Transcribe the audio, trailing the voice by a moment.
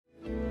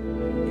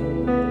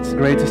It's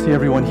great to see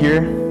everyone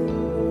here.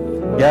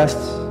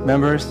 Guests,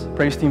 members,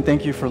 praise team,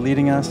 thank you for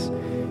leading us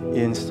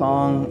in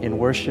song, in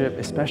worship,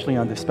 especially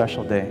on this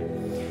special day.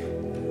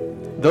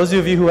 Those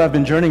of you who have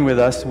been journeying with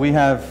us, we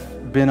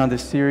have been on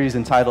this series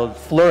entitled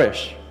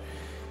Flourish,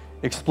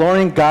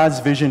 exploring God's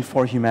vision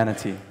for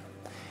humanity.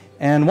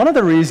 And one of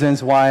the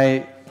reasons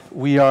why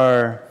we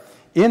are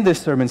in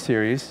this sermon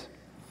series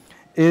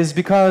is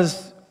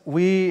because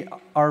we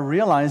are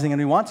realizing, and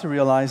we want to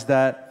realize,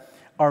 that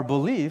our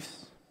beliefs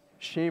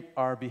shape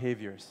our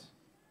behaviors.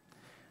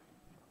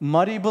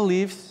 Muddy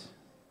beliefs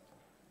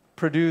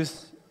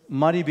produce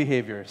muddy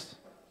behaviors.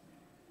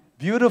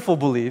 Beautiful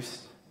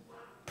beliefs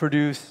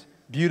produce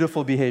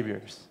beautiful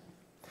behaviors.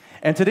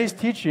 And today's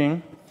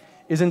teaching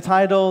is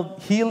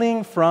entitled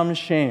Healing from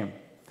Shame.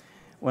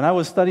 When I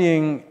was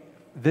studying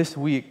this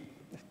week,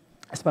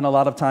 I spent a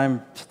lot of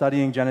time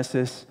studying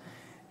Genesis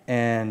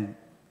and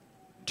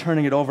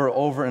turning it over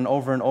and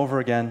over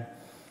again.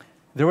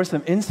 There were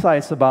some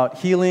insights about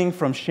healing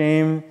from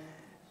shame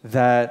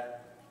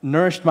that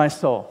nourished my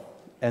soul.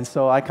 And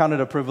so I count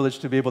it a privilege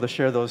to be able to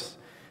share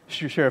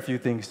a few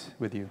things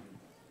with you.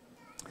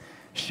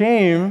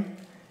 Shame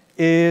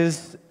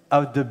is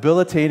a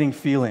debilitating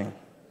feeling.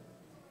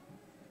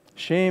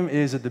 Shame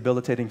is a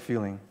debilitating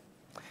feeling.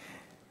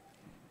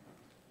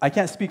 I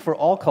can't speak for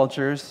all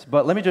cultures,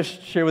 but let me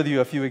just share with you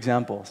a few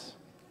examples.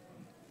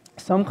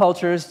 Some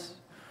cultures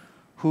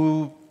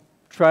who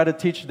try to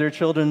teach their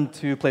children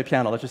to play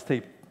piano, let's just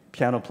take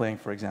piano playing,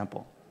 for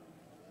example.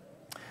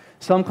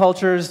 Some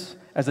cultures,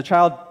 as a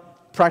child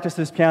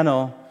practices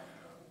piano,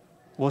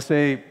 will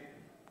say,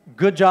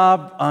 good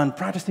job on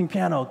practicing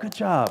piano, good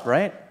job,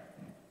 right?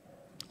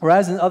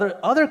 Whereas in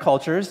other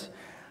cultures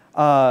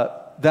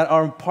that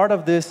are part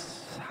of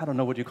this, I don't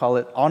know what you call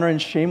it, honor and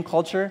shame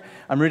culture.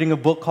 I'm reading a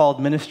book called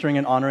Ministering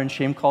in Honor and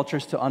Shame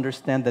Cultures to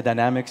understand the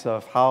dynamics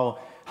of how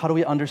do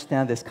we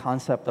understand this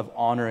concept of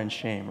honor and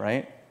shame,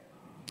 right?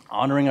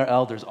 Honoring our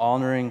elders,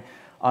 honoring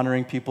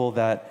people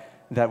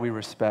that we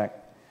respect.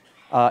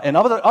 In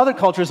other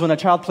cultures, when a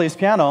child plays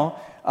piano,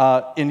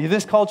 in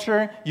this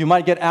culture, you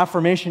might get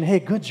affirmation, hey,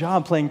 good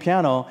job playing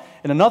piano.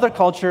 In another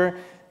culture,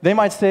 they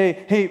might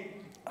say, hey,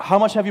 how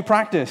much have you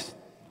practiced?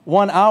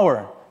 1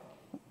 hour.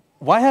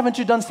 Why haven't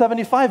you done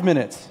 75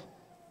 minutes?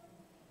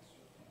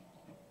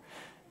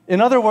 In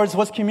other words,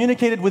 what's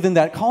communicated within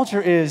that culture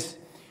is,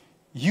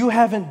 you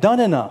haven't done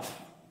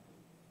enough.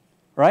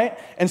 Right?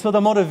 And so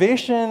the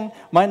motivation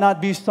might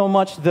not be so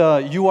much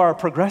the you are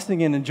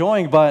progressing and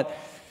enjoying, but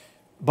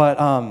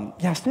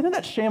sit in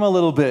that shame a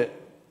little bit,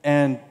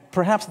 and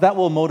perhaps that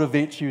will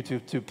motivate you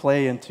to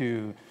play and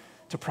to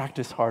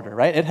practice harder,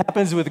 right? It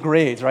happens with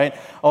grades, right?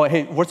 Oh,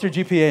 hey, what's your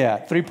GPA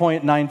at?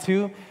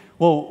 3.92?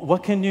 Well,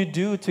 what can you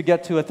do to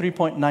get to a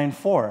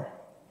 3.94?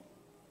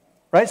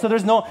 Right? So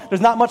there's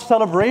not much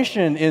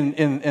celebration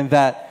in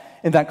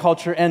that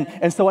culture.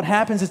 And so what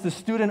happens is the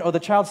student or the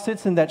child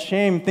sits in that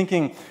shame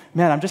thinking,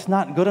 man, I'm just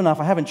not good enough.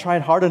 I haven't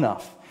tried hard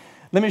enough.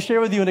 Let me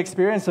share with you an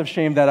experience of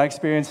shame that I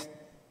experienced,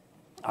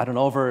 I don't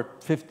know, over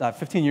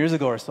 15 years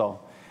ago or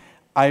so.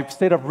 I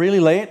stayed up really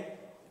late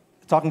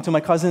talking to my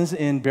cousins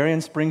in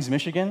Berrien Springs,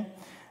 Michigan,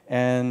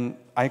 and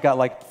I got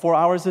like 4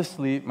 hours of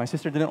sleep. My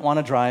sister didn't want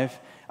to drive.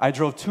 I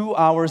drove 2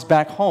 hours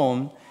back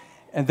home,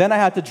 and then I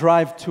had to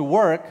drive to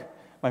work.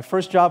 My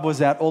first job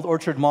was at Old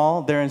Orchard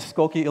Mall there in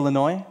Skokie,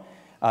 Illinois.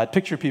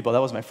 Picture people,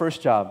 that was my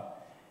first job.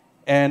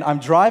 And I'm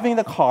driving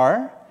the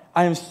car.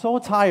 I am so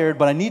tired,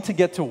 but I need to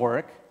get to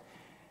work.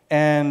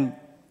 And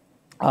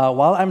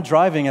while I'm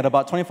driving at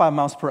about 25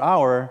 miles per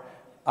hour,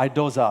 I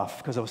doze off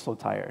because I was so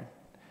tired.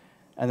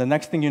 And the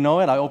next thing you know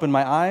I open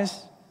my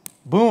eyes,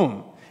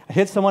 boom. I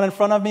hit someone in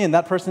front of me, and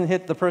that person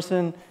hit the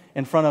person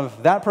in front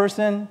of that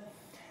person.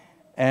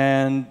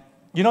 And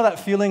you know that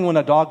feeling when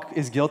a dog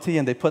is guilty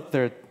and they put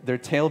their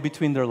tail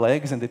between their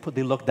legs and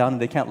they look down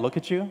and they can't look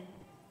at you?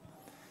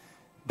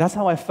 That's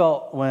how I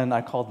felt when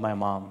I called my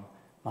mom.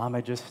 Mom,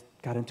 I just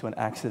got into an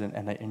accident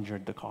and I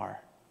injured the car.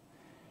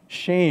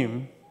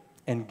 Shame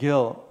and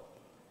guilt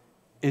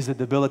is a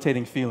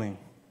debilitating feeling.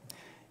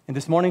 In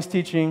this morning's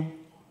teaching,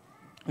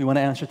 we want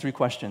to answer 3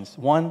 questions.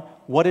 1,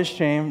 what is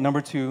shame?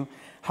 Number 2,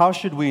 how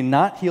should we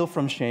not heal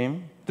from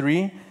shame?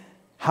 3,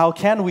 how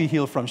can we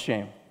heal from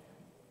shame?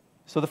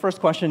 So the first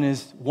question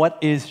is, what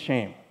is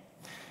shame?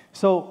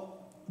 So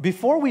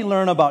before we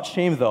learn about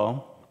shame,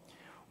 though,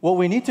 what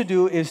we need to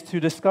do is to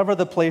discover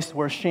the place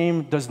where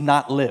shame does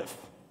not live,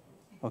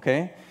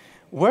 okay?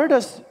 Where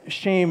does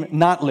shame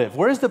not live?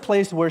 Where is the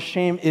place where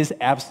shame is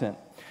absent?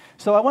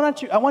 So I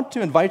want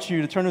to invite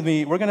you to turn with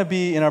me. We're going to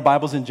be in our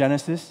Bibles in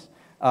Genesis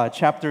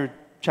chapter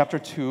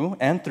 2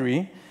 and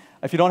 3.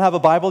 If you don't have a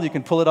Bible, you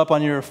can pull it up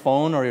on your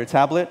phone or your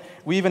tablet.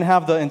 We even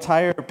have the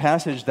entire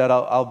passage that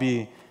I'll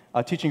be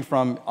teaching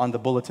from on the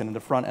bulletin in the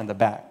front and the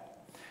back.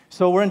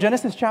 So we're in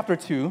Genesis chapter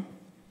 2.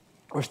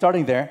 We're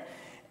starting there.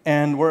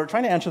 And we're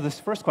trying to answer this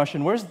first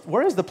question.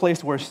 Where is the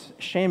place where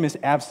shame is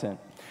absent?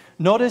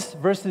 Notice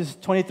verses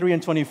 23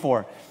 and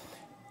 24.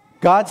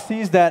 God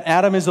sees that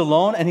Adam is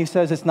alone, and he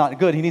says it's not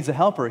good. He needs a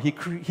helper. He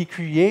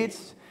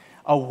creates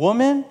a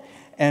woman,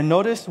 and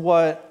notice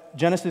what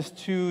Genesis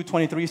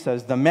 2:23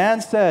 says, the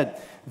man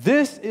said,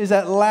 this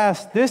at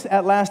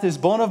last is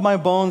bone of my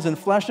bones and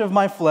flesh of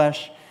my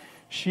flesh.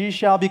 She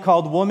shall be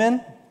called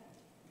woman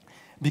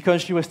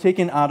because she was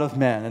taken out of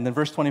man. And then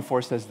verse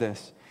 24 says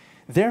this,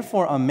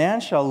 therefore a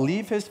man shall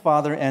leave his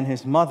father and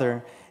his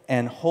mother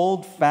and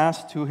hold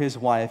fast to his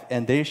wife,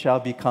 and they shall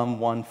become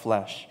one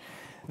flesh.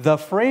 The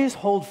phrase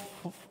hold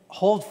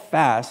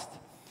fast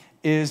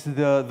is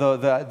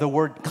the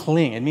word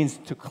cling. It means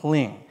to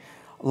cling.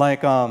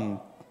 Like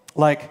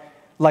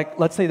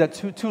let's say that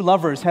two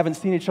lovers haven't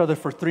seen each other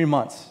for 3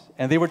 months,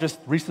 and they were just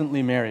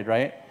recently married,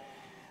 right?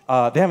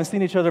 They haven't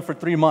seen each other for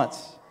 3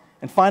 months.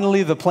 And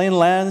finally, the plane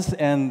lands,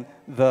 and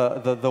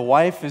the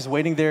wife is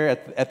waiting there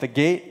at the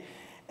gate.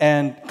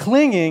 And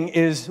clinging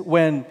is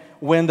when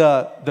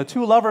the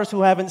two lovers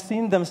who haven't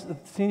seen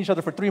each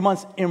other for 3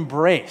 months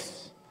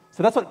embrace.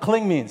 So that's what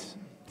cling means.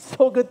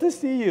 So good to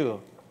see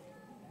you.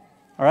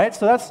 All right?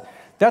 So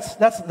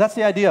that's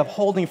the idea of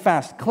holding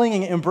fast,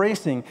 clinging,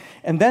 embracing.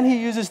 And then he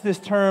uses this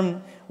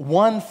term,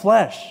 one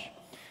flesh.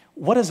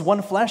 What does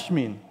one flesh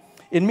mean?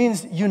 It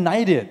means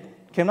united.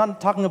 Okay, I'm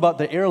not talking about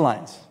the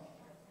airlines.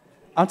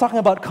 I'm talking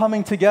about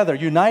coming together.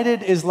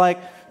 United is like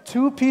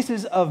two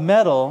pieces of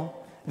metal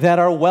that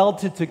are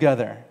welded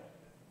together.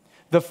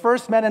 The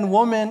first man and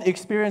woman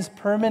experience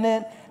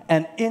permanent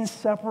and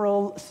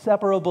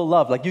inseparable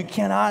love. Like you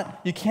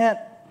can't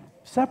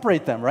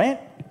separate them, right?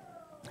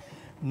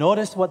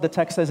 Notice what the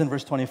text says in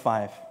verse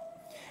 25.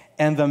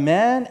 And the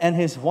man and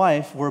his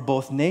wife were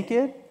both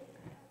naked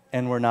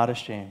and were not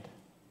ashamed.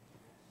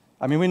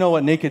 I mean, we know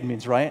what naked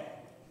means, right?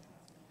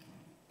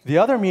 The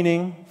other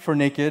meaning for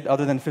naked,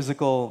 other than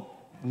physical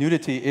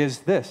nudity, is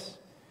this: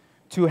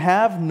 to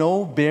have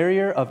no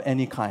barrier of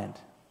any kind.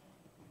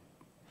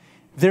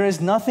 There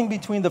is nothing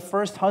between the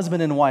first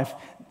husband and wife.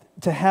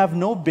 To have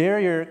no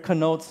barrier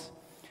connotes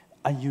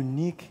a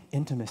unique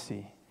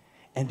intimacy.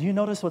 And do you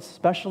notice what's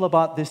special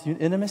about this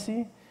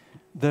intimacy?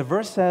 The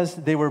verse says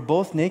they were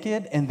both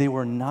naked and they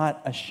were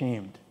not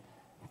ashamed.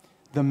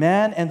 The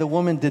man and the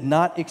woman did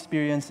not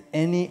experience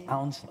any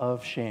ounce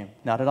of shame.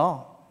 Not at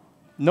all.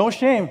 No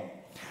shame.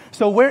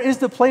 So where is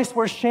the place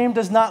where shame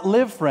does not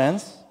live,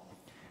 friends?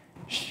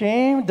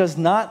 Shame does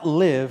not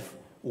live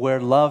where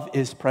love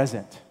is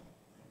present.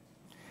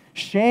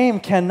 Shame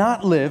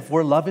cannot live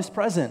where love is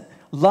present.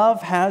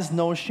 Love has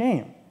no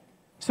shame.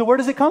 So where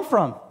does it come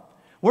from?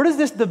 Where does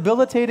this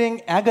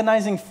debilitating,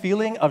 agonizing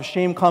feeling of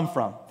shame come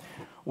from?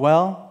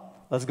 Well,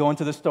 let's go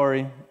into the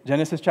story.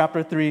 Genesis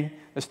chapter 3,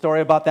 the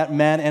story about that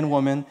man and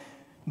woman,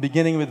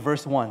 beginning with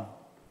verse 1.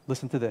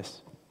 Listen to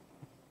this.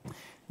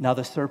 Now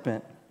the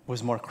serpent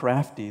was more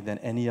crafty than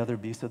any other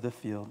beast of the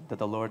field that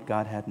the Lord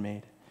God had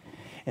made.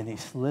 And he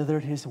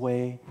slithered his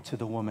way to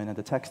the woman. And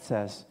the text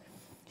says,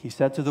 he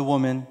said to the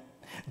woman,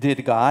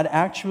 did God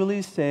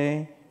actually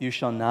say, you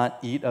shall not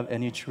eat of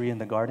any tree in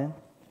the garden?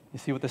 You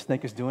see what the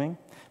snake is doing?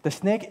 The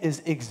snake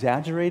is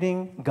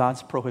exaggerating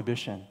God's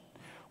prohibition.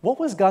 What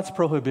was God's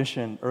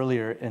prohibition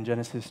earlier in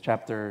Genesis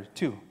chapter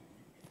 2?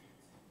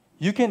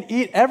 You can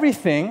eat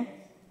everything,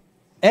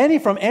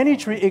 from any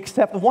tree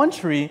except one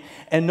tree.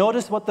 And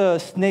notice what the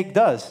snake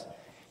does.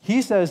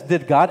 He says,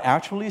 did God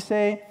actually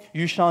say,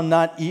 you shall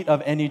not eat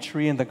of any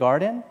tree in the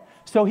garden?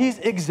 So he's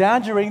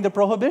exaggerating the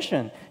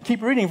prohibition.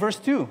 Keep reading, verse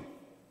 2.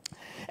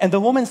 And the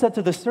woman said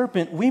to the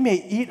serpent, we may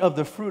eat of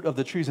the fruit of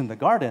the trees in the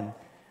garden,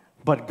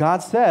 but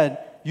God said,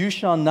 you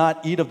shall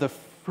not eat of the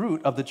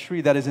fruit of the tree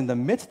that is in the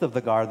midst of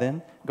the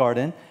garden,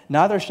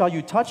 neither shall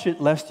you touch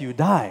it lest you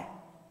die.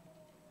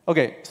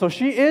 Okay, so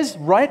she is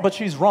right, but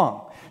she's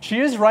wrong. She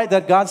is right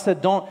that God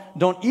said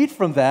don't eat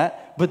from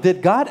that, but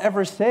did God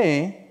ever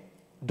say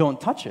don't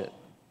touch it?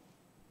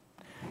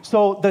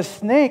 So the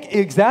snake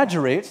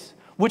exaggerates,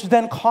 which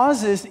then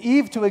causes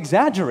Eve to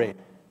exaggerate.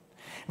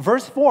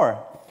 Verse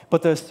 4,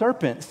 but the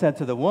serpent said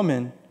to the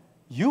woman,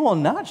 you will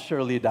not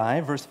surely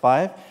die. Verse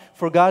 5,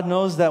 for God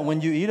knows that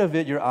when you eat of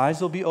it, your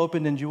eyes will be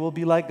opened and you will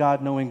be like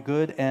God, knowing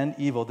good and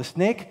evil. The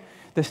snake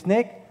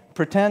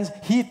pretends,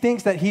 he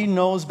thinks that he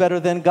knows better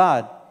than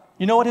God.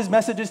 You know what his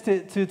message is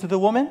to the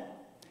woman?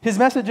 His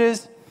message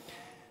is,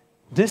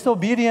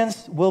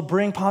 disobedience will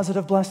bring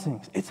positive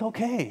blessings. It's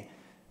okay.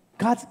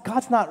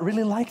 God's not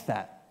really like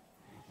that.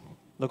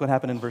 Look what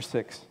happened in verse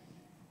 6.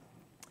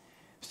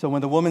 So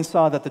when the woman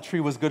saw that the tree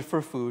was good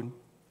for food,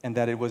 and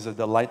that it was a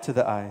delight to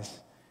the eyes,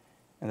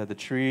 and that the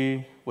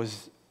tree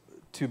was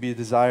to be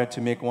desired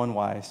to make one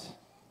wise.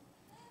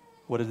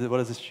 What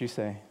does she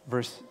say?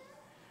 Verse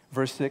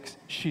 6,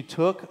 she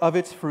took of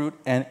its fruit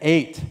and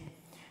ate,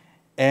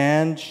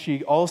 and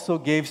she also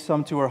gave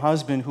some to her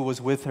husband who was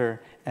with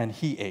her, and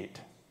he ate.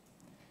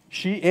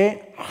 She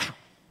ate.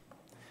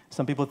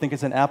 Some people think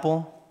it's an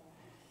apple.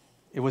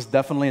 It was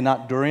definitely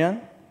not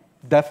durian.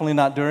 Definitely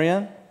not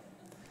durian.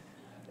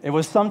 It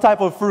was some type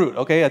of fruit,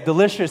 okay, a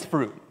delicious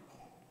fruit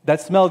that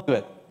smelled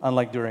good,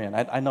 unlike durian.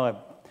 I know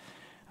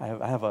I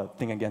have a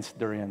thing against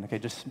durian, okay,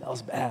 it just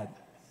smells bad.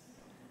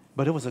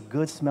 But it was a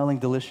good smelling,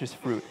 delicious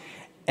fruit.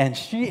 And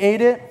she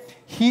ate it,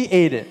 he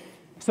ate it.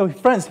 So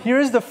friends, here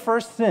is the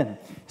first sin.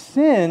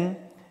 Sin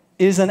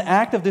is an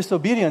act of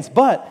disobedience,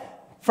 but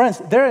Friends,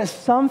 there is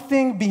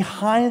something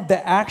behind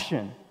the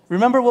action.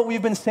 Remember what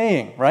we've been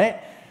saying,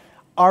 right?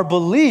 Our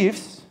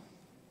beliefs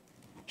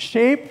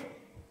shape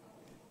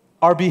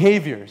our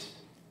behaviors.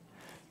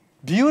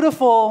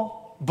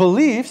 Beautiful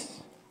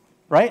beliefs,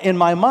 right, in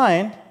my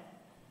mind,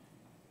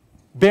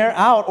 bear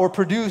out or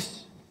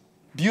produce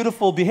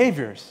beautiful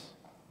behaviors.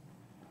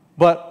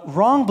 But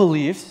wrong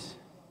beliefs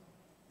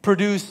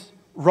produce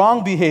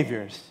wrong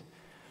behaviors.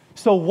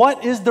 So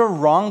what is the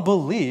wrong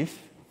belief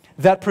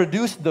that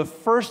produced the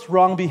first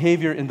wrong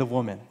behavior in the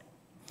woman?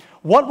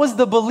 What was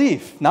the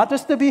belief? Not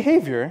just the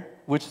behavior,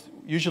 which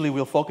usually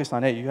we'll focus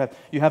on, hey,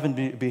 you haven't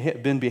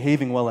been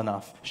behaving well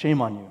enough.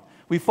 Shame on you.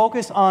 We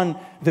focus on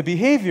the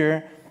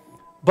behavior,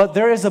 but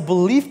there is a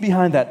belief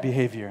behind that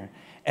behavior.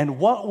 And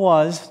what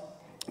was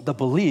the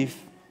belief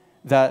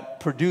that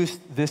produced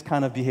this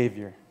kind of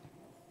behavior?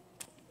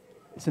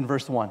 It's in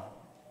verse 1.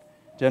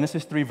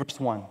 Genesis 3, verse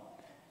 1.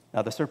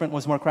 Now the serpent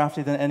was more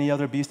crafty than any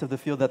other beast of the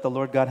field that the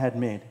Lord God had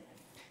made.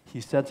 He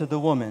said to the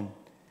woman,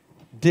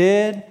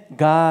 did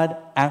God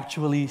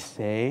actually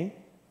say?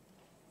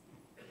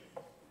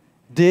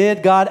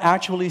 Did God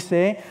actually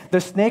say?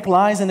 The snake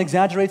lies and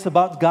exaggerates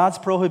about God's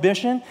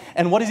prohibition.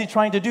 And what is he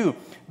trying to do?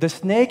 The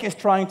snake is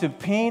trying to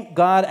paint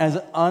God as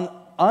an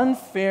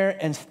unfair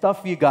and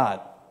stuffy God.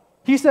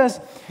 He says,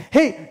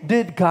 hey,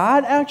 did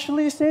God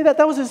actually say that?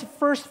 That was his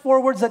first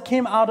 4 words that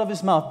came out of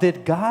his mouth.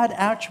 Did God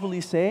actually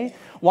say?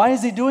 Why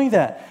is he doing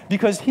that?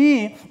 Because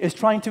he is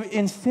trying to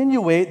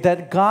insinuate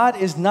that God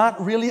is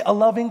not really a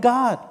loving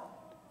God.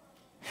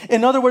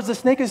 In other words, the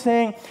snake is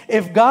saying,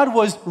 if God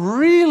was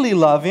really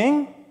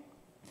loving,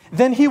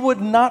 then he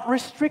would not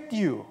restrict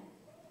you.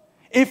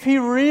 If he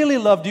really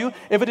loved you,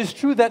 if it is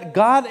true that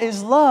God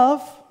is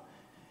love,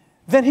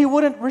 then he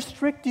wouldn't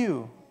restrict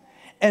you.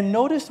 And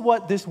notice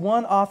what this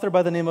one author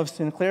by the name of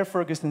Sinclair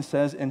Ferguson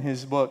says in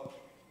his book,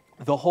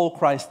 The Whole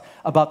Christ,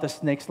 about the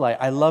snake's lie.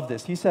 I love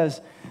this. He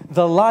says,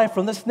 the lie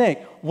from the snake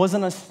was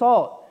an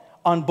assault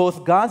on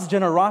both God's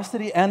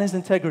generosity and his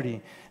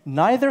integrity.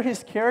 Neither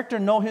his character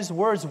nor his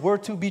words were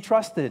to be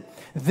trusted.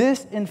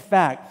 This, in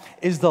fact,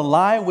 is the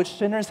lie which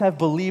sinners have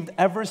believed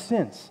ever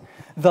since.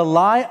 The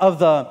lie of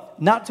the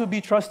not to be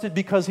trusted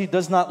because he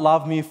does not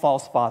love me,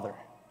 false father.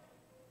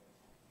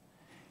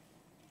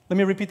 Let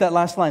me repeat that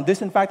last line.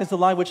 This, in fact, is the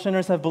lie which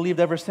sinners have believed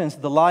ever since.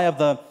 The lie of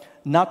the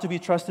not to be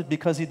trusted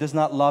because he does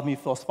not love me,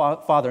 false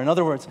father. In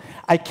other words,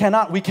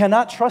 we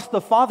cannot trust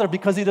the Father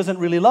because he doesn't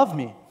really love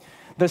me.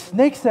 The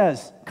snake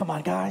says, come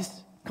on,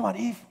 guys. Come on,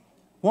 Eve.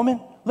 Woman,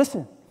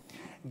 listen.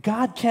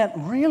 God can't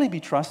really be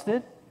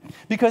trusted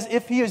because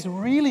if he is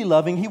really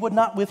loving, he would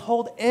not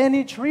withhold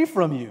any tree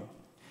from you.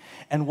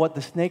 And what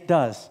the snake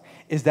does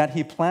is that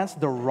he plants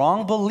the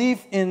wrong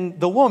belief in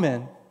the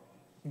woman.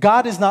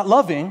 God is not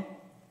loving,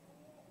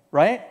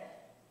 right?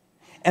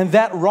 And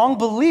that wrong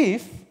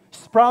belief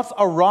sprouts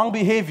a wrong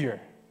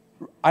behavior.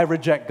 I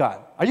reject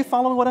God. Are you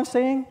following what I'm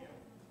saying?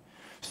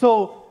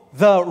 So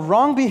the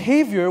wrong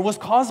behavior was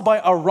caused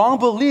by a wrong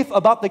belief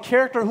about the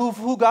character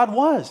who God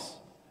was.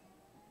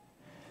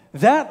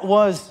 That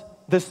was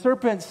the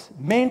serpent's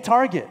main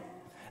target.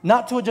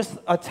 Not to just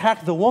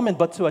attack the woman,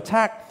 but to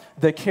attack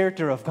the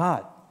character of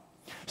God.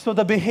 So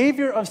the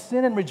behavior of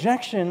sin and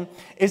rejection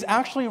is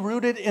actually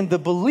rooted in the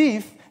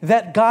belief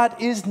that God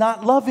is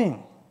not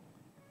loving.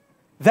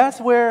 That's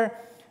where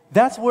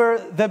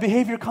the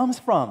behavior comes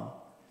from.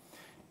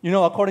 You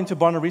know, according to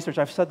Barna Research,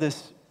 I've said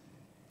this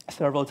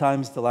several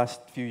times the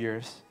last few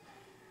years.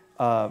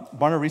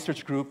 Barna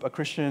Research Group, a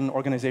Christian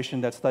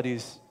organization that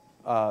studies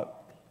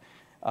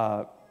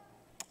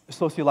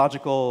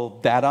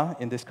sociological data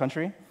in this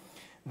country,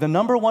 the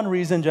number one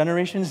reason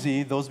Generation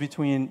Z, those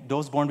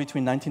born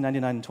between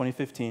 1999 and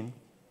 2015,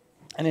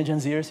 any Gen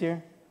Zers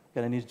here?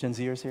 Got any Gen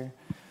Zers here?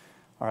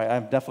 All right,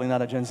 I'm definitely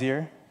not a Gen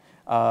Zer.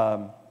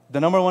 The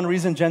number one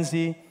reason Gen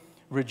Z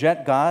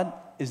reject God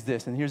is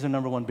this, and here's the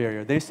number one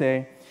barrier. They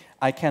say,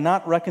 I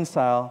cannot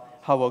reconcile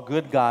how a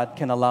good God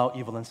can allow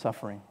evil and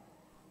suffering.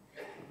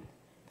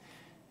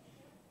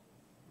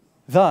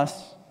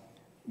 Thus,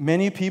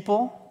 many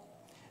people,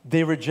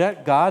 they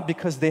reject God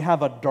because they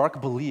have a dark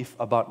belief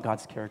about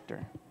God's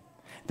character.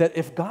 That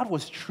if God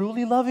was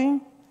truly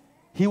loving,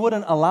 he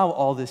wouldn't allow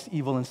all this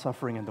evil and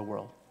suffering in the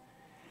world.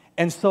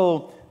 And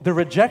so the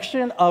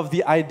rejection of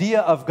the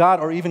idea of God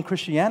or even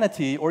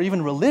Christianity or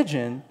even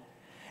religion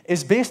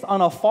is based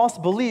on a false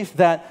belief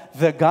that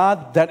the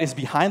God that is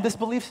behind this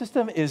belief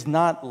system is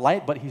not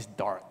light, but he's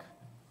dark.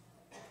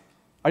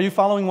 Are you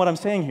following what I'm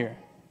saying here?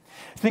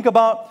 Think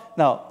about,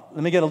 now,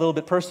 let me get a little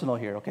bit personal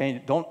here,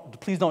 okay?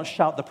 Please don't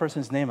shout the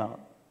person's name out.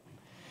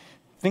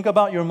 Think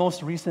about your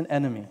most recent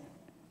enemy,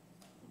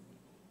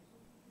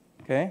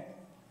 okay?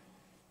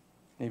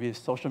 Maybe a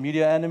social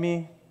media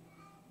enemy,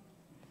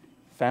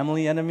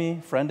 family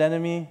enemy, friend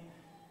enemy,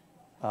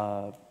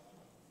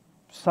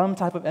 some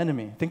type of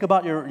enemy. Think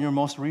about your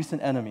most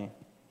recent enemy.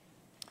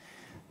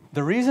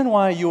 The reason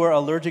why you are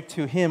allergic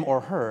to him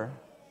or her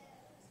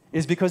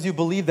is because you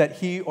believe that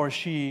he or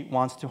she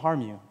wants to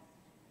harm you,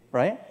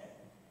 right?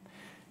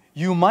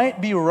 You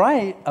might be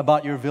right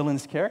about your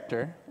villain's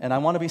character, and I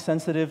want to be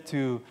sensitive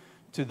to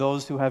to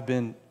those who have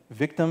been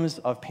victims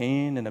of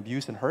pain and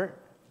abuse and hurt,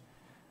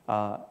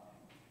 I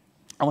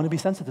want to be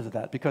sensitive to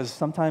that because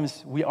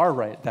sometimes we are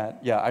right that,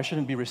 yeah, I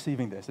shouldn't be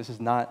receiving this. This is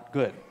not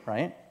good,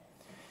 right?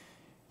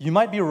 You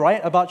might be right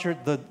about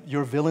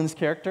your villain's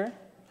character,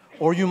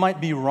 or you might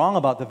be wrong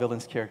about the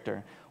villain's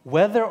character.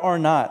 Whether or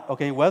not,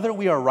 okay, whether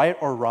we are right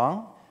or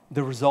wrong,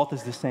 the result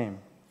is the same.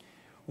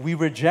 We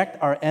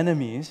reject our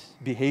enemy's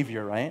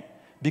behavior, right?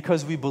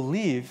 Because we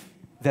believe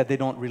that they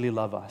don't really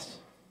love us.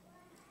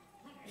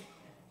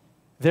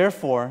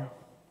 Therefore,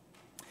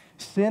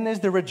 sin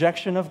is the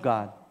rejection of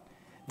God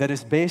that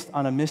is based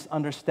on a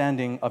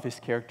misunderstanding of his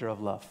character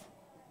of love.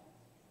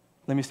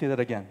 Let me say that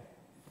again.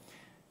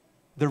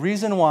 The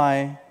reason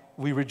why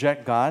we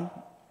reject God,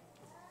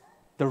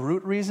 the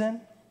root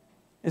reason,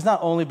 is not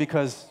only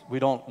because we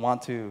don't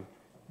want to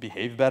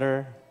behave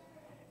better,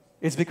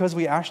 it's because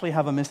we actually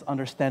have a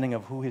misunderstanding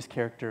of what his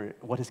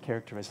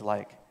character is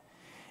like.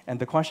 And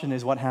the question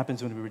is, what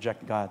happens when we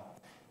reject God?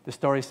 The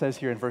story says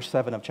here in verse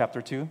 7 of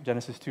chapter 2,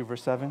 Genesis 2,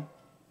 verse 7,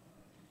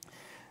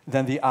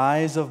 then the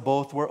eyes of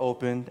both were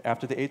opened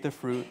after they ate the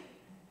fruit,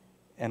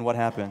 and what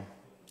happened?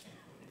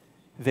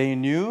 They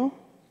knew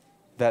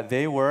that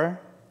they were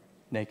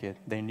naked.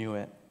 They knew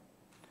it.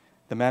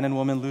 The man and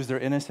woman lose their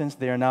innocence.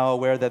 They are now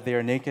aware that they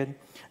are naked.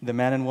 The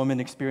man and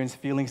woman experience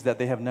feelings that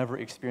they have never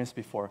experienced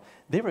before.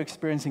 They were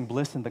experiencing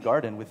bliss in the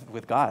garden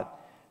with God.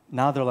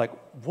 Now they're like,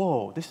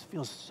 whoa, this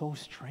feels so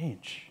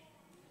strange.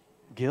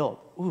 Guilt,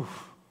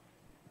 oof.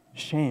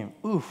 Shame,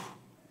 oof.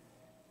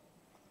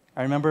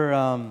 I remember,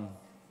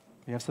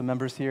 we have some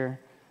members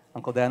here,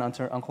 Uncle Dan,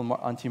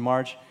 Auntie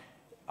Marge.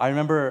 I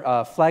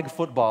remember flag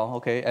football,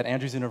 okay, at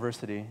Andrews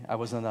University. I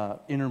was on an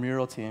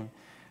intramural team.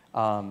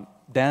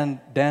 Dan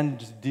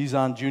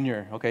Dizon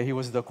Jr., okay, he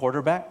was the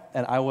quarterback,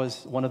 and I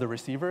was one of the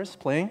receivers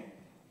playing.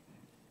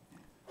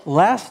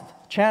 Last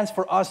chance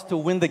for us to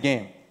win the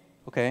game,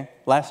 okay,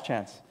 last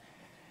chance.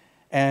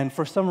 And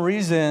for some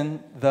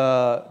reason,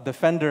 the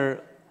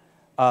defender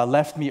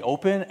left me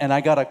open, and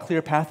I got a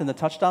clear path in the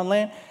touchdown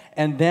lane,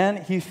 and then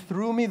he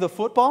threw me the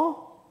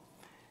football,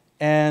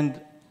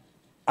 and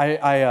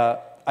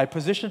I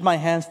positioned my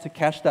hands to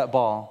catch that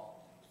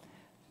ball.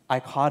 I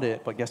caught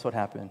it, but guess what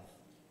happened?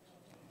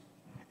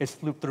 It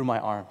slipped through my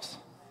arms.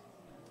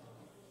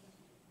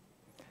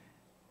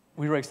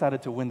 We were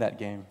excited to win that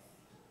game.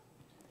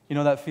 You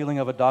know that feeling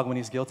of a dog when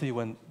he's guilty,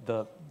 when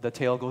the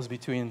tail goes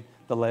between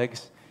the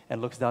legs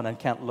and looks down and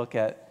can't look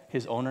at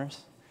his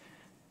owners?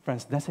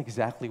 Friends, that's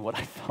exactly what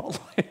I felt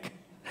like.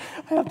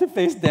 I have to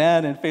face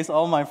Dan and face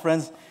all my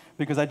friends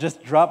because I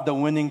just dropped the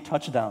winning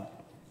touchdown.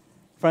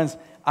 Friends,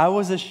 I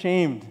was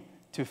ashamed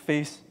to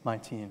face my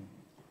team.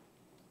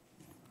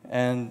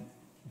 And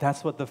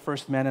that's what the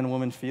first man and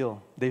woman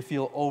feel. They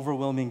feel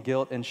overwhelming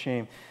guilt and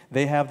shame.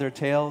 They have their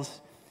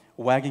tails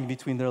wagging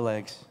between their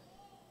legs.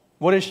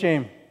 What is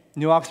shame?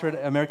 New Oxford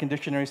American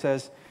Dictionary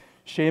says,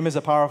 shame is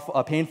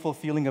a painful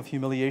feeling of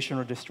humiliation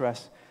or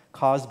distress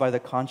caused by the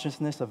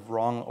consciousness of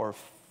wrong or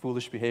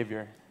foolish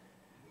behavior.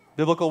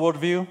 Biblical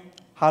worldview,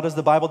 how does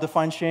the Bible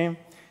define shame?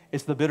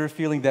 It's the bitter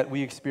feeling that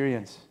we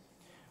experience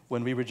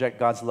when we reject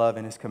God's love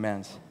and his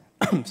commands.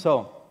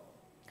 So,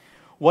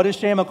 what is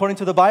shame according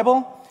to the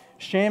Bible?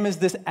 Shame is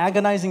this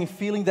agonizing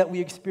feeling that we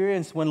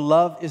experience when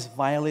love is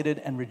violated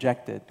and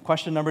rejected.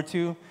 Question number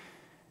 2,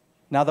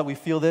 now that we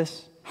feel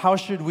this, how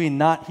should we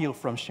not heal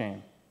from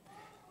shame?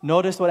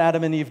 Notice what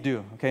Adam and Eve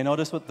do. Okay,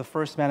 notice what the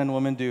first man and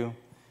woman do.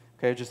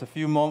 Okay, just a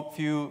few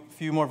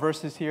more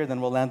verses here, then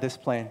we'll land this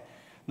plane.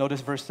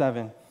 Notice verse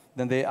 7.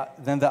 Then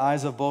the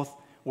eyes of both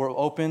were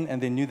open,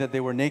 and they knew that they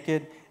were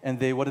naked, and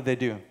what did they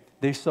do?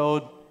 They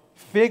sewed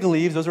fig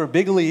leaves. Those were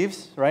big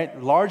leaves, right?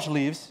 Large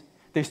leaves.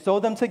 They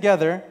sewed them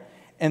together,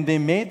 and they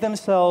made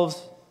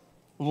themselves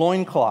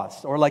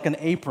loincloths, or like an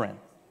apron.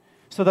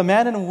 So the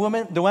man and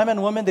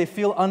woman, they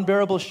feel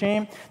unbearable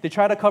shame. They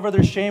try to cover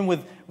their shame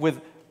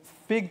with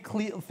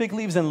fig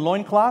leaves and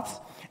loincloths.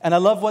 And I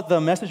love what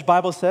the Message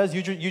Bible says.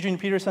 Eugene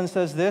Peterson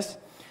says this.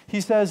 He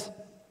says,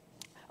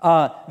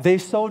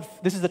 this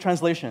is the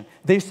translation,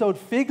 they sewed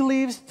fig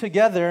leaves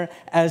together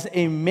as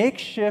a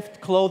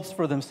makeshift clothes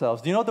for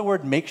themselves. Do you know what the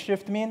word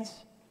makeshift means?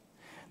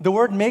 The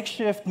word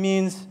makeshift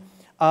means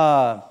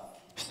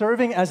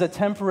serving as a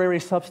temporary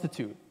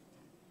substitute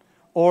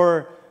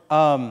or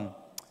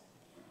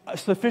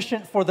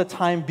sufficient for the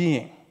time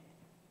being,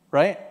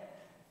 right?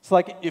 It's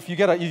like if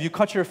you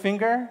cut your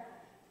finger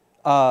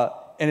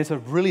and it's a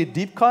really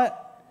deep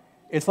cut,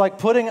 it's like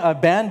putting a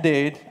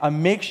Band-Aid, a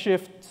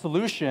makeshift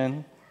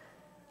solution,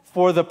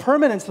 for the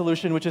permanent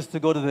solution, which is to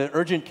go to the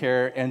urgent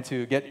care and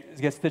to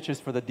get stitches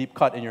for the deep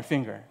cut in your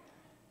finger.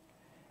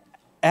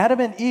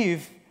 Adam and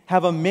Eve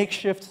have a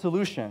makeshift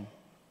solution.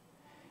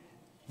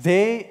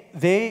 They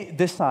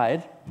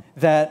decide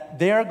that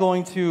they are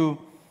going to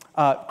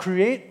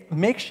create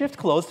makeshift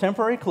clothes,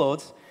 temporary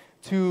clothes,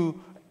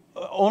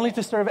 only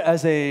to serve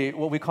as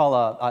what we call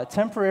a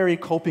temporary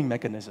coping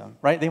mechanism,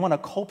 right? They want to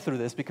cope through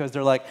this because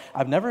they're like,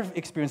 I've never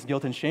experienced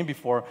guilt and shame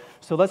before,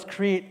 so let's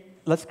create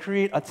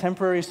a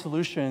temporary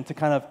solution to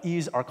kind of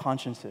ease our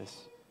consciences,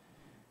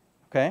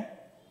 okay?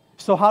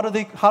 So how do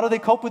they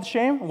cope with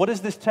shame? What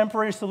is this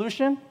temporary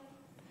solution?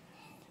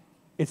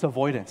 It's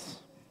avoidance.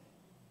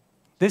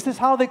 This is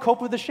how they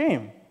cope with the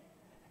shame.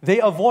 They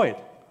avoid.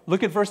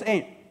 Look at verse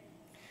 8.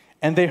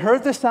 And they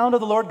heard the sound of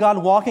the Lord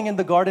God walking in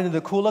the garden in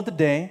the cool of the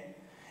day,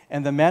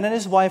 and the man and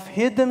his wife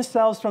hid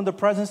themselves from the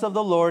presence of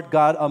the Lord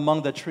God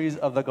among the trees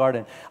of the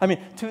garden. I mean,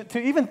 to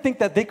even think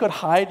that they could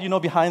hide,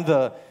 behind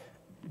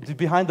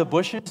the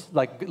bushes,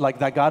 like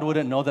that God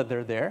wouldn't know that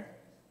they're there.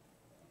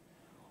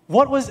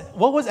 What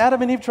was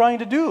Adam and Eve trying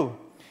to do?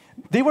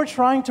 They were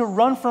trying to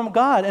run from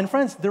God. And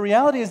friends, the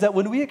reality is that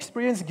when we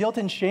experience guilt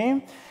and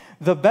shame,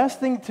 the best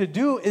thing to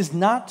do is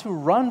not to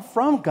run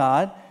from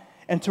God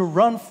and to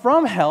run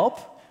from help,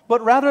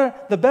 but rather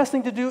the best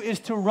thing to do is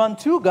to run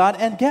to God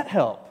and get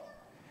help.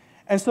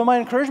 And so my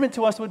encouragement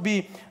to us would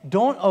be,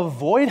 don't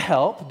avoid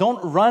help,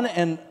 don't run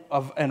and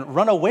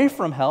run away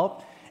from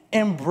help,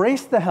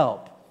 embrace the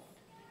help.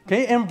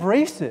 Okay,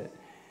 embrace it.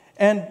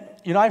 And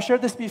I've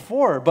shared this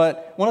before,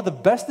 but one of the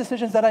best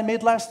decisions that I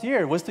made last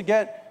year was to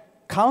get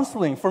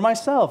counseling for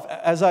myself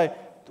as I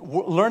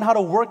learn how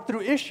to work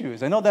through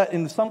issues. I know that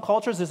in some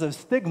cultures there's a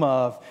stigma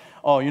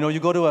of, you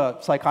go to a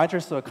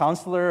psychiatrist or a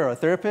counselor or a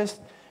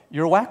therapist,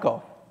 you're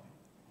wacko.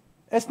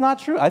 It's not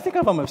true. I think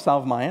I'm of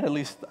sound mind, at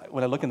least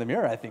when I look in the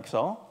mirror, I think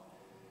so.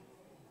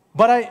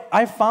 But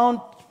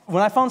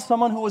when I found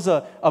someone who was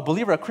a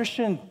believer, a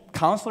Christian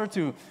counselor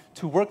to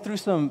work through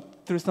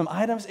some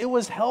items, it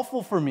was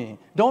helpful for me.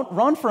 Don't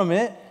run from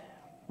it.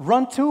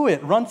 Run to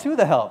it. Run to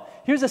the help.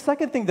 Here's the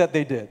second thing that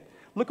they did.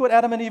 Look what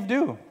Adam and Eve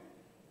do.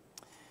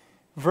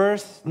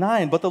 Verse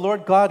 9, but the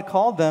Lord God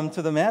called them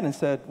to the man and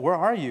said, where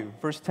are you?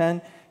 Verse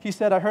 10, he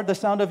said, I heard the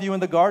sound of you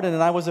in the garden,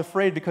 and I was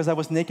afraid because I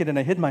was naked and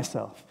I hid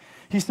myself.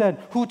 He said,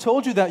 who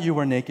told you that you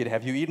were naked?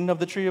 Have you eaten of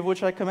the tree of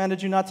which I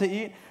commanded you not to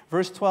eat?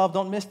 Verse 12,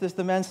 don't miss this.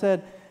 The man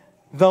said,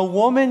 the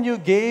woman you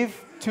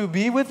gave to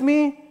be with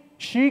me,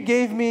 she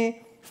gave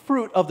me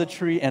fruit of the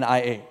tree and I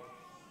ate.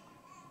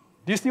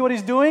 Do you see what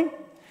he's doing?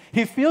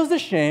 He feels the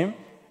shame.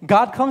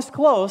 God comes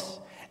close.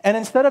 And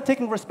instead of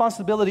taking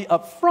responsibility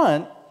up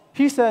front,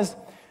 he says,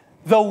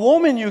 the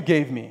woman you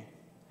gave me.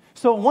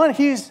 So one,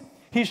 he's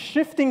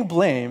shifting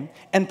blame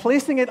and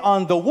placing it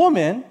on the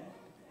woman.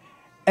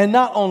 And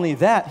not only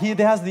that, he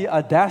has the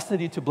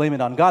audacity to blame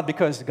it on God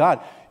because,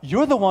 God,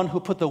 you're the one who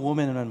put the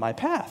woman in my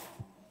path.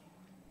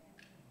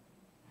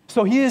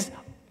 So he is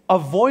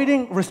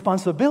avoiding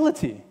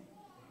responsibility.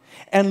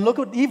 And look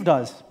what Eve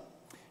does.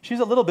 She's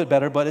a little bit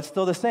better, but it's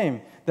still the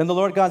same. Then the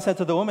Lord God said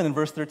to the woman in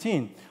verse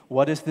 13,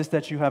 what is this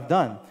that you have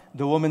done?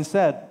 The woman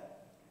said,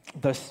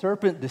 the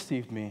serpent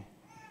deceived me.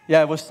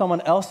 Yeah, it was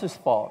someone else's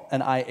fault,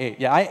 and I ate.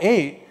 Yeah, I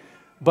ate,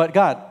 but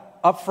God,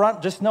 up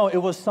front, just know it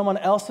was someone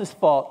else's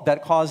fault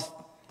that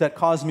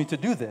caused me to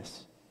do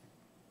this.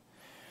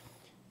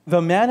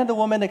 The man and the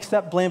woman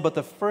accept blame, but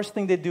the first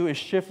thing they do is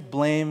shift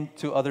blame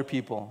to other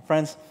people.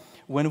 Friends,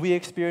 when we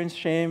experience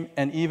shame,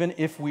 and even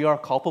if we are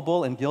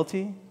culpable and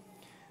guilty,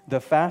 the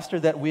faster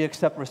that we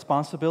accept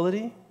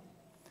responsibility,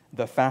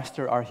 the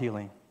faster our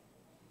healing.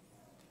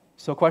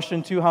 So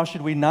question 2, how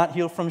should we not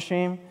heal from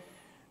shame?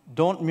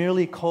 Don't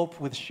merely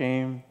cope with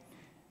shame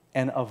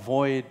and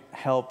avoid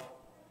help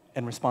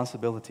and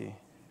responsibility.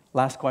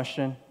 Last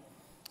question,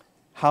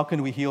 how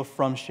can we heal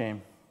from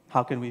shame?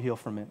 How can we heal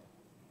from it?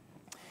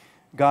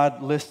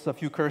 God lists a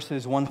few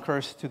curses, one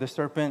curse to the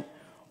serpent,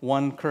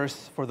 one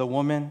curse for the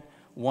woman,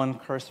 one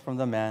curse from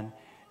the man.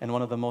 And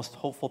one of the most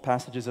hopeful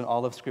passages in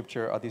all of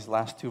Scripture are these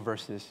last two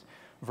verses.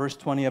 Verse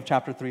 20 of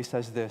chapter 3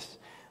 says this,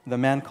 the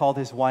man called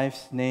his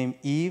wife's name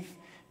Eve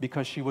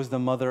because she was the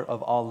mother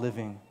of all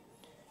living.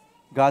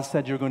 God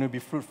said you're going to be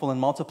fruitful and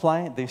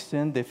multiply. They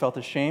sinned, they felt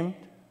ashamed.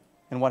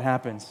 And what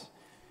happens?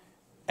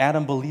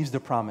 Adam believes the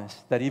promise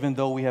that even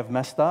though we have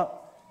messed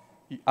up,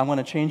 I'm going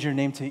to change your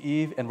name to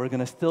Eve and we're going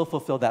to still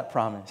fulfill that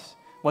promise.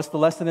 What's the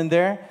lesson in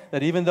there?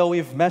 That even though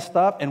we've messed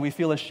up and we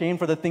feel ashamed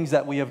for the things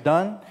that we have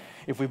done,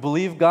 if we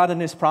believe God and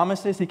His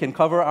promises, He can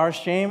cover our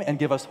shame and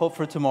give us hope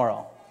for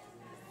tomorrow.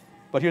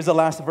 But here's the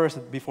last verse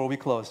before we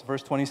close.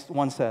 Verse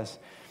 21 says,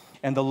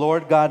 and the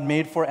Lord God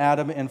made for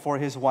Adam and for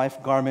his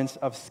wife garments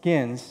of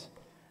skins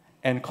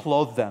and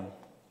clothed them.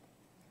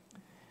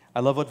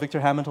 I love what Victor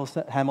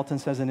Hamilton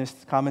says in his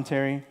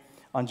commentary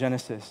on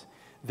Genesis.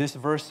 This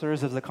verse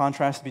serves as a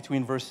contrast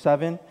between verse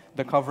 7,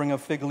 the covering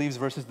of fig leaves,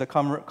 versus the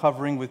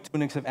covering with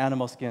tunics of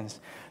animal skins.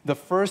 The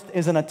first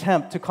is an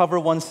attempt to cover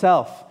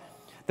oneself.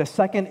 The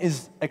second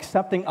is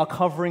accepting a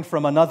covering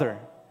from another.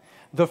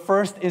 The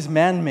first is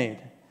man-made.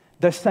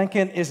 The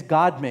second is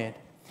God-made.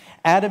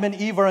 Adam and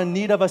Eve are in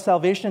need of a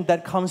salvation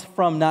that comes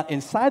from not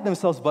inside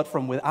themselves, but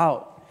from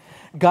without.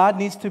 God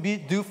needs to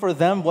do for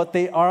them what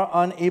they are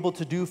unable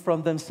to do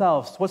from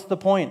themselves. What's the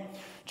point?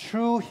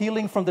 True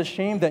healing from the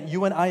shame that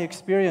you and I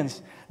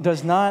experience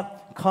does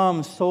not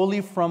come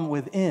solely from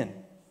within.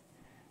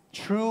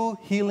 True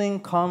healing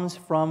comes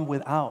from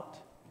without.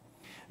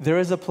 There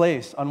is a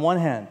place, on one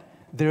hand,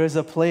 there is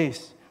a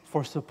place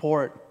for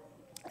support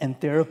and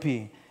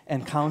therapy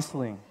and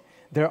counseling.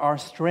 There are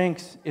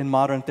strengths in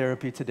modern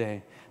therapy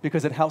today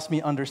because it helps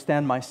me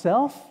understand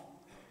myself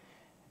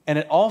And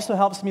it also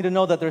helps me to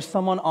know that there's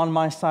someone on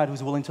my side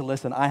who's willing to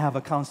listen. I have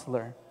a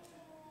counselor.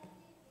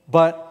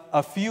 But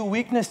a few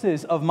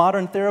weaknesses of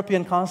modern therapy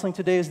and counseling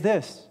today is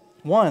this.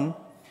 One,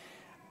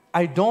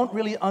 I don't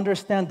really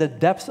understand the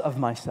depths of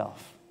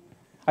myself.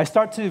 I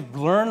start to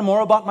learn more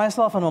about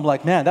myself, and I'm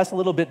like, man, that's a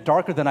little bit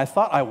darker than I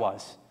thought I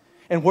was.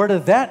 And where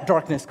did that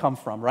darkness come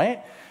from,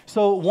 right?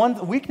 So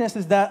one weakness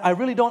is that I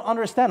really don't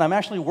understand. I'm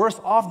actually worse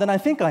off than I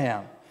think I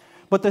am.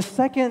 But the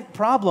second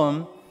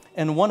problem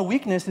and one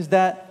weakness is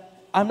that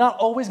I'm not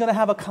always going to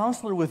have a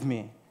counselor with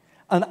me.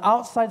 An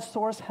outside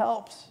source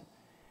helps.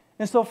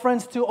 And so,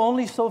 friends, to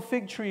only sow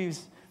fig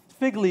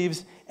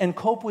leaves, and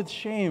cope with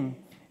shame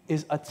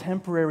is a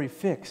temporary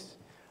fix.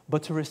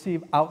 But to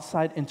receive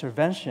outside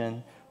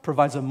intervention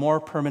provides a more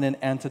permanent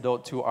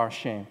antidote to our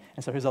shame.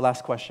 And so here's the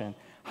last question.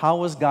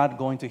 How is God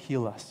going to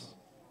heal us?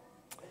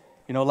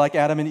 You know, like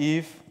Adam and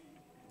Eve,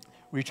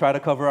 we try to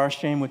cover our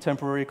shame with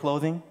temporary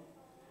clothing.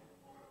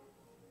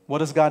 What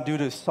does God do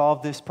to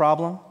solve this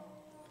problem?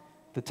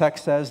 The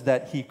text says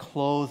that He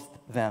clothed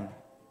them.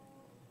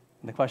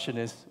 And the question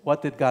is,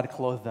 what did God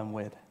clothe them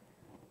with?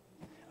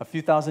 A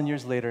few thousand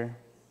years later,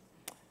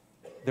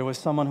 there was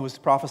someone who was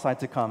prophesied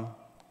to come.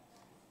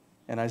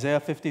 And Isaiah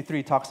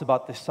 53 talks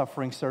about this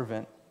suffering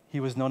servant. He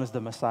was known as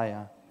the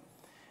Messiah.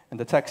 And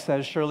the text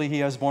says, surely He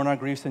has borne our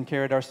griefs and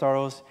carried our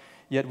sorrows,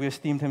 yet we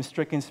esteemed Him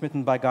stricken,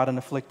 smitten by God, and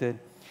afflicted.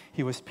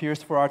 He was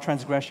pierced for our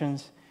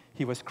transgressions.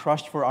 He was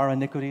crushed for our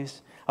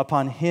iniquities.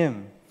 Upon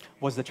Him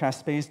was the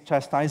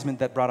chastisement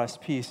that brought us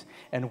peace.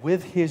 And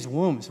with His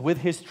wounds, with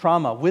His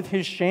trauma, with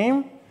His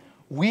shame,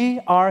 we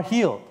are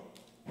healed.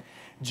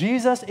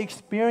 Jesus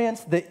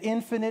experienced the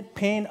infinite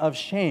pain of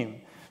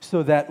shame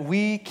so that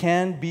we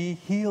can be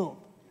healed.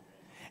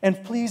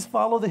 And please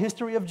follow the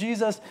history of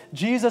Jesus.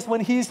 Jesus,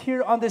 when He's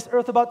here on this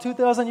earth about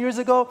 2,000 years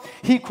ago,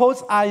 He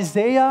quotes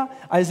Isaiah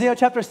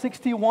chapter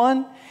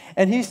 61,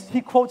 and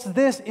he quotes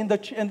this in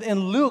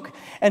Luke,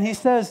 and He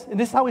says, and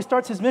this is how He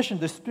starts His mission,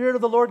 the Spirit of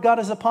the Lord God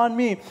is upon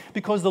me,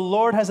 because the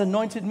Lord has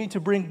anointed me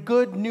to bring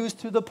good news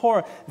to the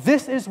poor.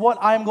 This is what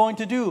I'm going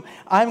to do.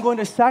 I'm going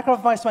to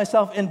sacrifice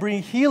myself and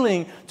bring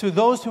healing to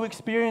those who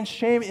experience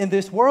shame in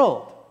this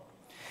world.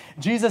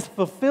 Jesus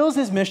fulfills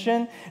His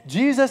mission.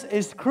 Jesus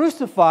is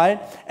crucified.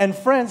 And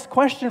friends,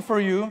 question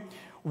for you,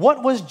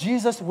 what was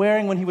Jesus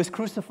wearing when He was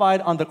crucified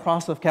on the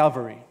cross of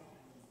Calvary?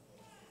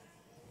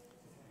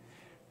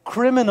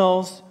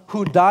 Criminals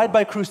who died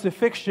by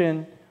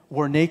crucifixion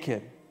were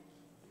naked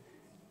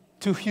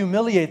to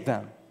humiliate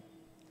them,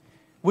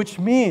 which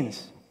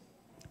means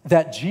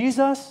that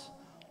Jesus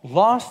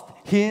lost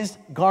His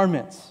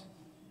garments.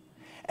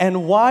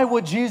 And why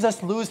would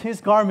Jesus lose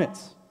His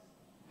garments?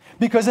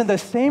 Because in the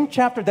same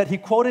chapter that He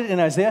quoted in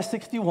Isaiah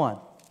 61,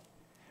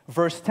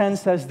 verse 10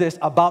 says this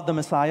about the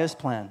Messiah's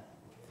plan.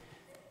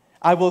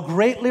 I will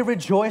greatly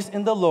rejoice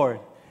in the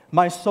Lord.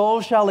 My soul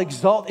shall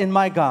exult in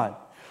my God.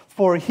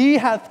 For He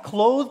hath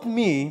clothed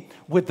me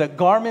with the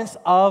garments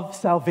of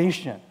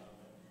salvation.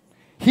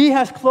 He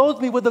has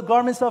clothed me with the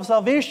garments of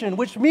salvation,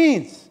 which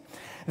means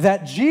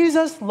that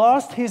Jesus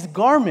lost His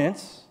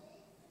garments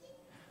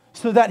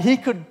so that He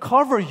could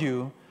cover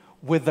you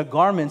with the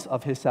garments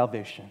of His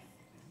salvation.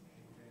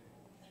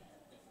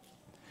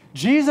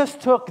 Jesus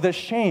took the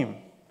shame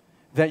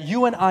that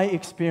you and I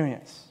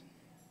experience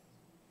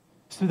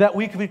so that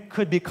we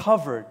could be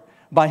covered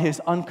by His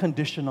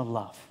unconditional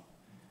love.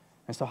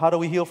 And so how do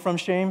we heal from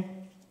shame?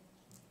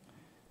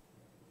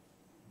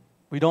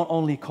 We don't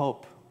only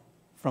cope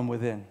from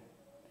within.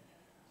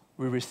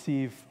 We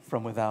receive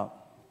from without.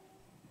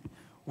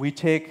 We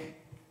take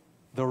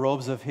the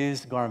robes of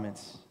His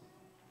garments,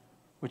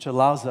 which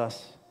allows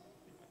us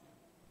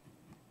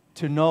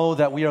to know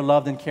that we are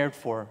loved and cared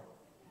for,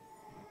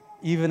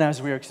 even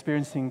as we are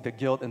experiencing the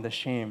guilt and the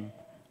shame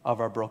of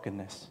our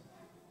brokenness.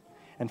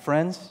 And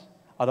friends,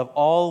 out of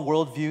all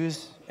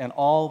worldviews and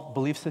all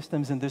belief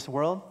systems in this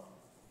world,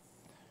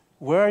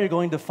 where are you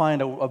going to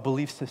find a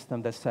belief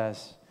system that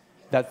says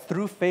that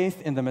through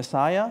faith in the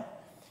Messiah,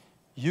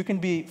 you can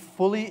be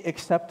fully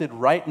accepted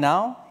right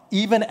now,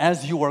 even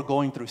as you are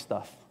going through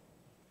stuff?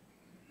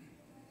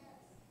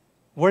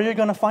 Where are you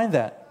going to find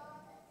that?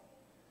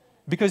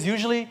 Because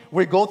usually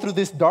we go through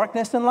this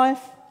darkness in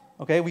life.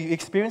 Okay, we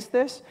experience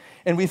this,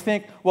 and we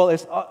think, well,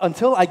 it's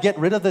until I get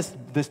rid of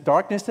this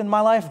darkness in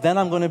my life, then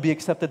I'm going to be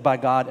accepted by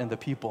God and the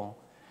people.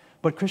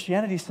 But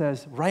Christianity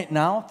says, right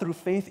now, through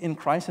faith in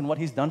Christ and what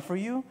He's done for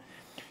you,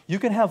 you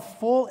can have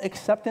full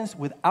acceptance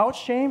without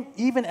shame,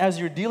 even as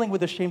you're dealing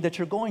with the shame that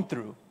you're going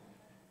through.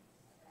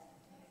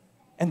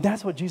 And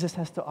that's what Jesus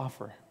has to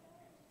offer.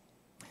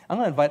 I'm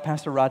going to invite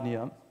Pastor Rodney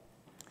up.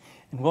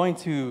 I'm going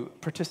to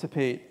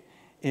participate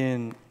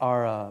in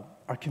our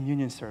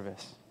communion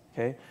service,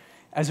 okay?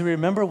 As we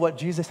remember what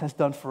Jesus has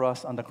done for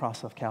us on the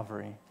cross of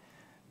Calvary.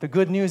 The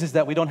good news is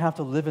that we don't have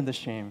to live in the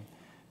shame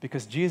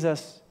because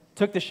Jesus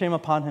took the shame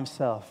upon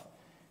Himself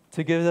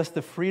to give us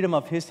the freedom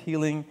of His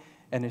healing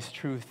and His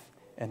truth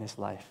and His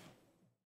life.